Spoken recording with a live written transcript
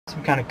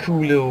some kind of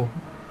cool little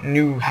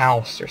new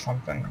house or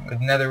something with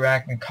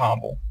netherrack and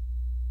cobble.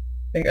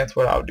 I think that's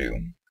what I'll do.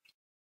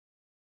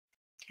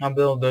 I'll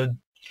build a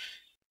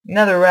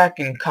netherrack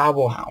and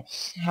cobble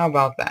house. How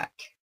about that?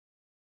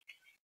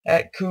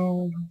 That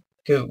cool?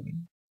 Cool.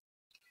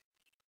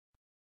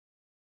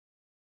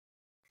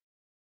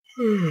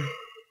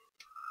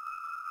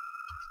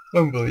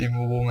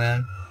 Unbelievable,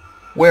 man.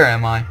 Where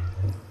am I?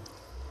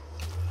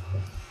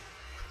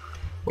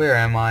 Where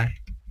am I?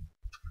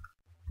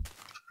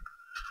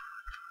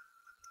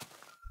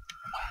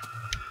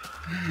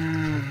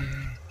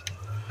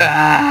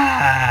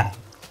 Ah!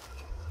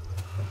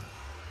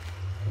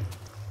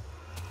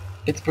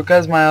 It's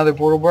because my other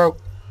portal broke.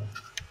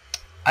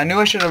 I knew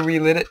I should have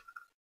relit it.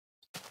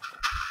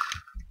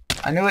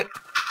 I knew it.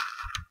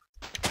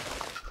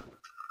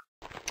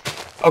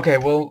 Okay,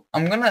 well,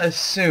 I'm gonna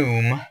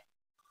assume...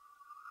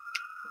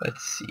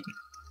 Let's see.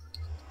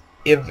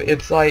 If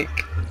it's like...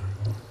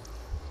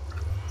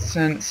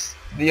 Since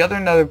the other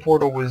nether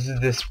portal was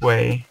this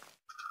way,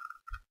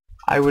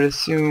 I would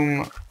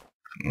assume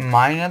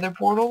my nether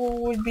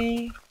portal would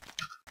be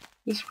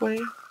this way.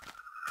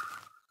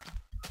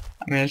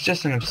 I mean, it's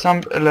just an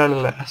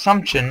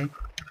assumption,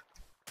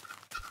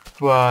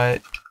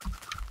 but...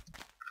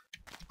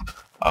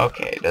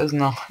 Okay, it does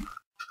not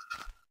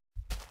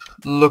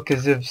look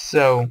as if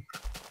so.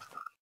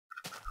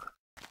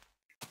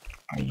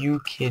 Are you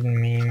kidding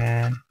me,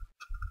 man?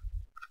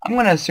 I'm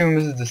gonna assume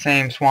this is the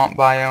same swamp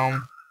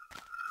biome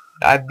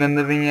that I've been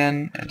living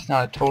in, and it's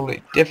not a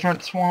totally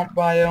different swamp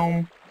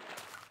biome.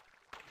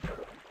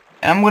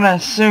 And I'm gonna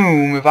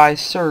assume if I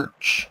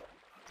search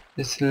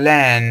this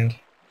land,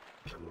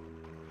 you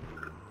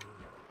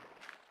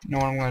know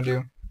what I'm gonna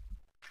do?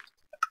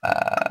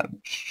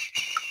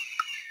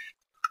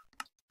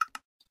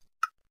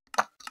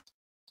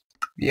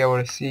 Be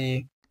able to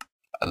see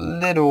a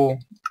little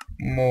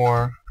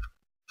more.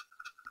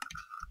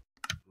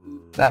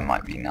 That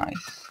might be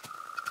nice.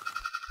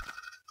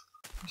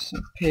 Here's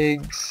some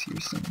pigs.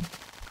 Here's some...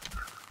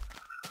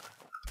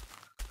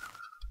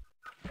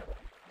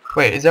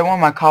 Wait, is that one of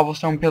my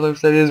cobblestone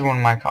pillars? That is one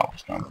of my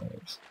cobblestone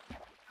pillars.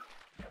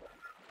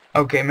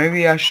 Okay,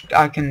 maybe I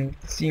can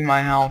see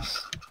my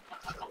house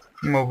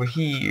from over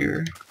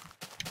here.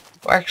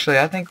 Well, actually,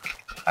 I think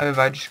if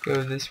I just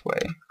go this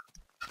way,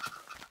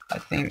 I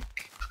think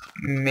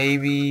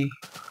maybe...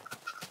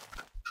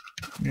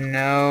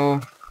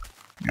 No.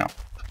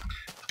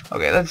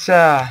 Okay, let's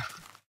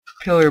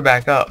pillar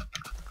back up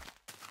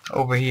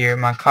over here.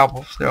 My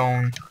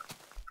cobblestone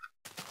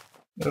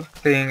little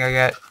thing I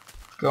got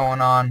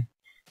going on.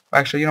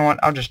 Actually, you know what?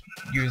 I'll just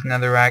use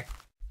netherrack.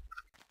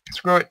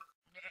 Screw it.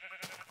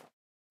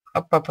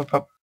 Up, up, up,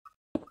 up.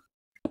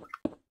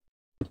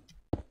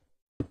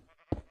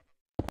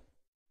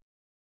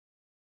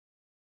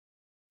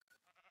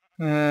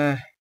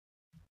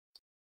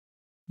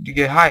 You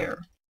get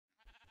higher.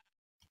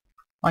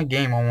 My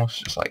game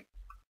almost just like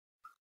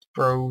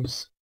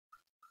froze.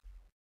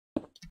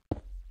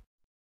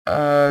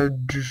 I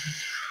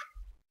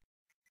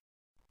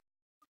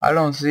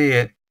don't see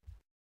it.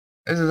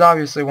 This is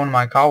obviously one of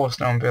my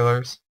cobblestone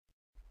pillars,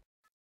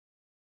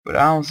 but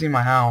I don't see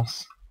my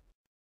house.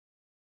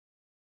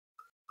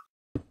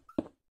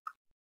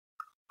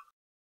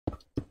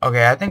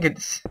 Okay, I think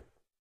it's...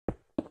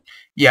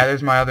 Yeah,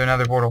 there's my other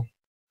nether portal.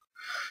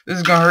 This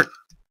is gonna hurt.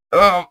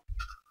 Oh,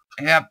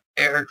 yep,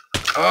 it hurt.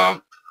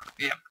 Oh,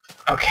 yep.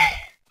 Okay,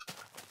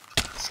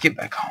 let's get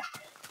back home.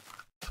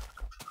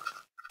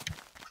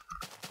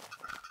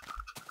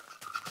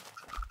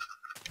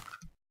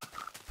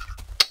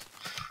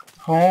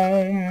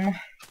 Home.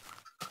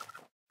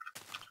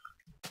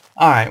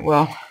 Alright,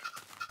 well,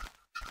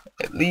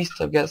 at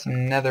least I've got some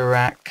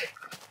netherrack.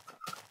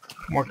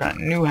 I'm working on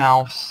a new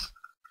house.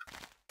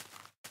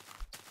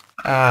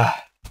 Got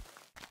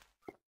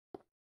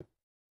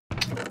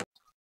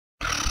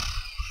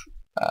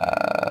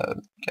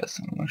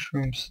some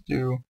mushrooms to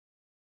do.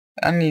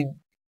 Am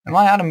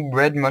I out of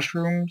red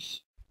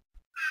mushrooms?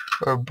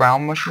 Or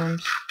brown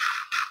mushrooms?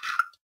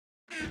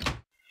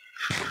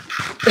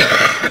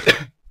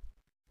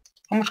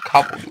 How much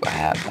cobble do I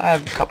have? I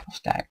have a couple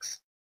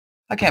stacks.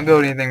 I can't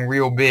build anything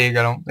real big,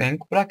 I don't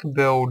think, but I could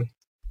build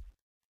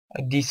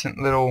a decent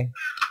little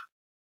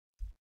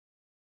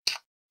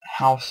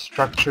house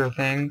structure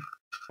thing.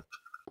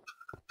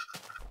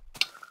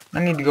 I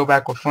need to go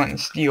back with flint and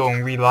steel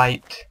and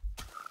relight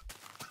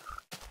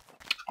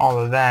all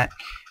of that.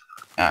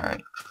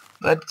 Alright,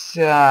 let's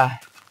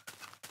just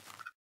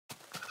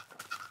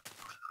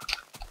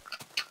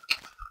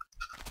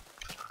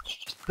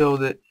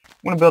build it.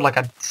 I'm gonna build like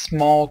a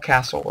small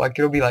castle. Like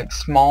it'll be like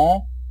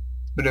small,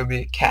 but it'll be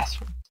a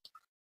castle.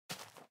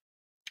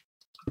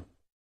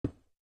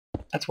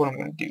 That's what I'm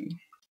gonna do.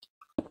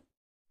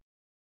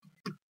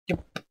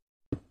 Yep.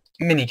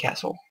 Mini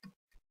castle.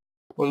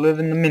 We'll live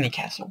in the mini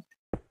castle.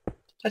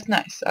 That's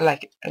nice. I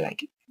like it. I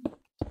like it.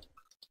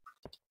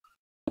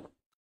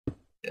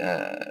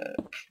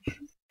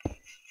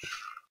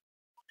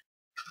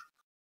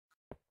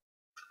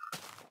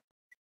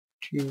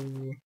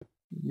 2,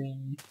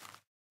 3,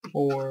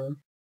 4,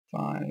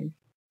 5,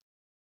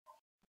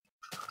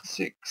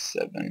 6,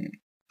 7,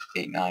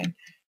 8, 9.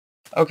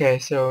 Okay,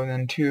 so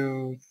then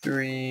 2,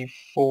 3,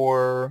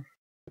 4,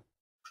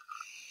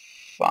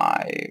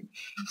 5,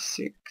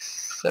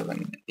 6,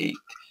 7, 8,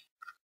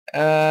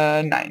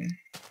 9.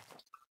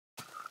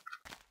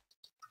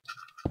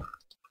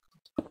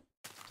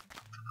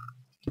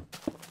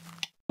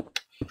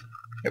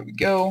 There we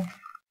go.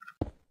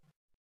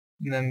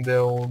 And then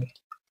build.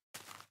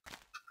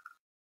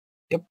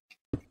 Yep.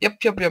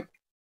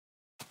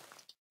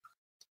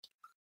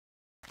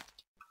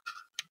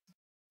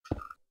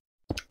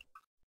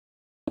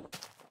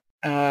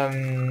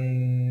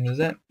 Is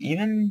that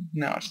even?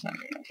 No, it's not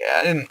even. Okay,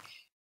 I didn't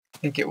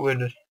think it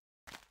would.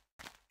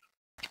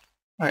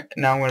 Alright,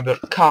 now I'm going to build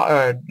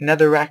a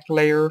netherrack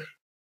layer.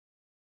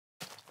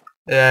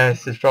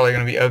 This is probably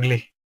going to be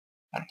ugly.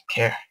 I don't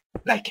care.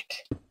 Like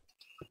it.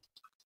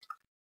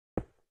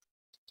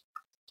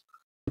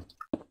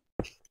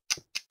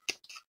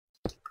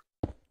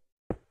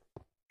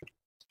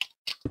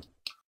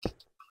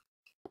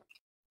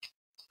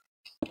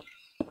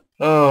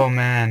 Oh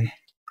man.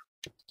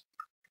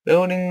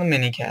 Building the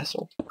mini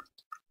castle.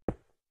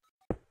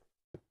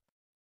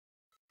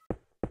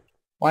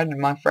 Why did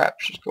my fraps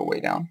just go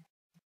way down?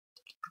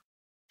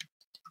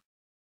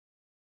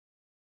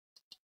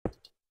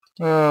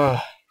 Ugh.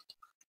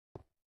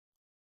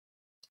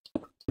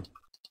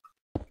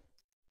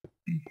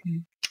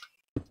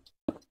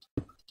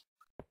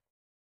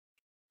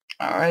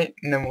 Alright,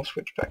 and then we'll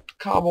switch back to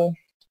cobble.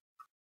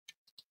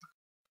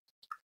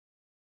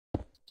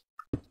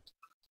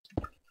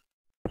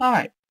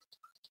 Alright.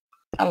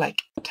 I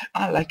like it.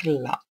 I like it a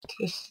lot.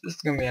 This is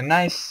gonna be a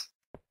nice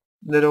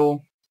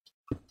little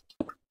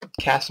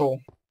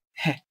castle.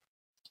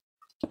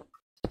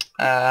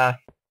 That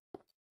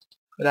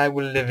I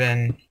will live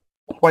in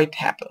quite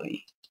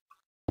happily.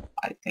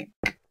 I think.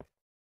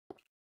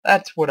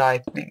 That's what I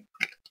think.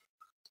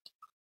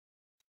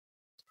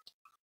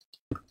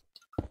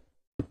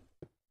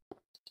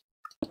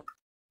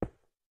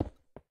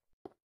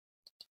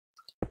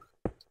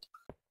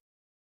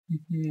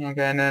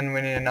 Okay, and then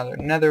we need another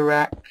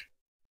netherrack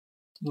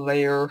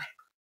layer.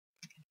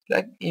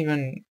 That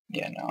even,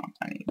 yeah, no,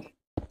 I need.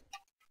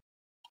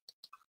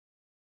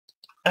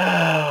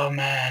 Oh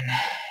man.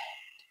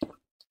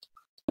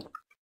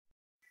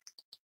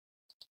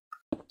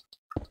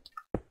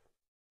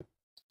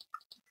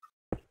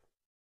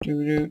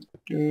 Do do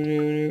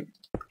do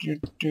do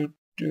do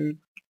do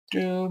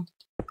do.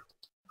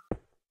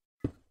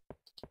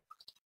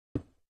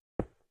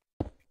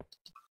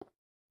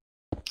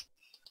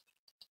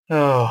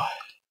 Oh,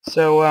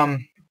 so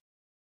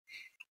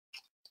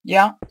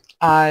yeah,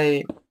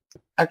 I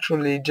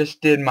actually just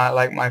did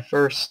my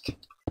first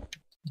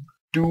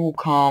dual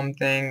comm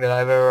thing that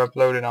I've ever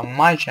uploaded on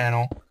my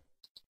channel.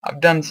 I've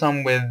done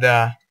some with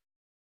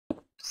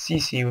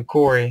CC with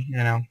Corey, you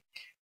know,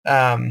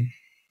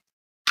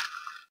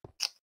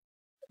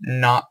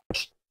 not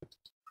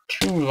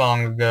too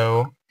long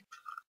ago,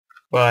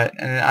 but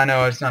and I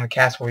know it's not a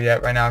castle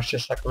yet. Right now, it's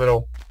just like a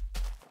little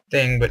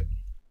thing, but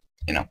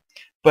you know,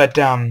 but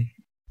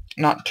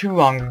not too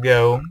long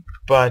ago,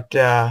 but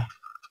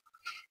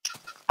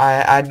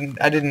I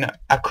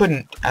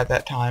couldn't at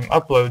that time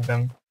upload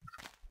them,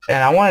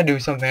 and I want to do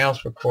something else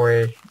for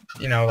Corey,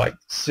 you know, like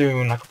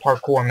soon, like a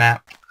parkour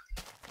map.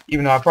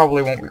 Even though I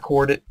probably won't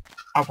record it,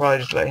 I'll probably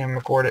just let him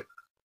record it.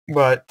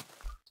 But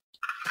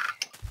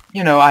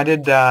you know, I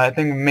did a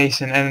thing with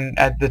Mason, and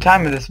at the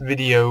time of this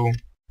video,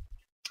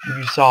 if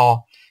you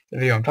saw the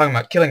video, I'm talking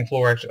about killing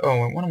floor. Actually,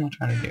 oh, what am I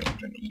trying to do? I'm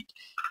trying to eat.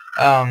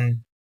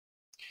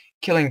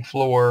 Killing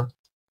floor.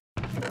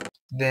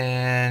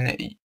 Then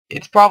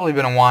it's probably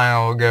been a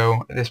while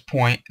ago at this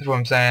point, is what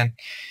I'm saying.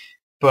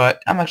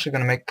 But I'm actually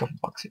gonna make a couple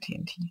bucks of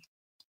TNT.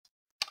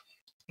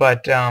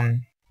 But at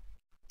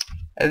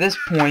this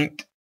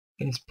point,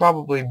 it's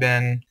probably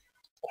been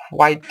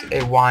quite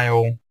a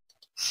while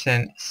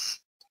since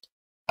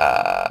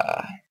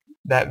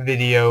that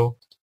video,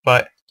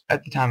 but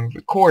at the time of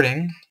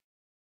recording,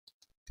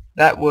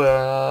 that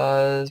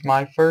was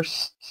my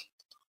first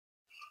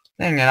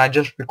thing, and I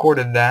just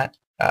recorded that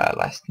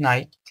last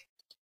night.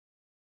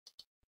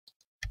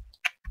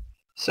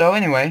 So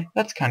anyway,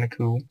 that's kind of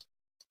cool.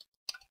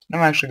 I'm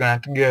actually gonna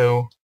have to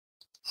go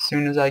as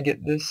soon as I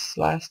get this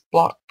last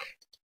block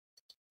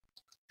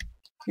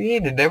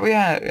created. There we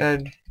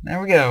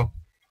there we go.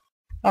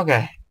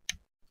 Okay.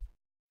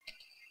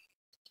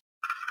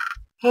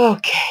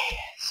 Okay.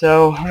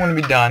 So I'm gonna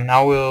be done.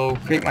 I will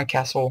create my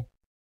castle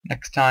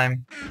next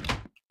time.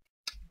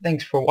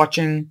 Thanks for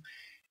watching.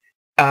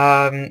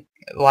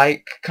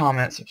 Like,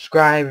 comment,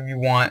 subscribe if you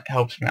want. It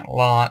helps me out a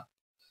lot.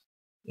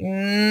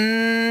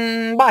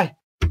 Bye.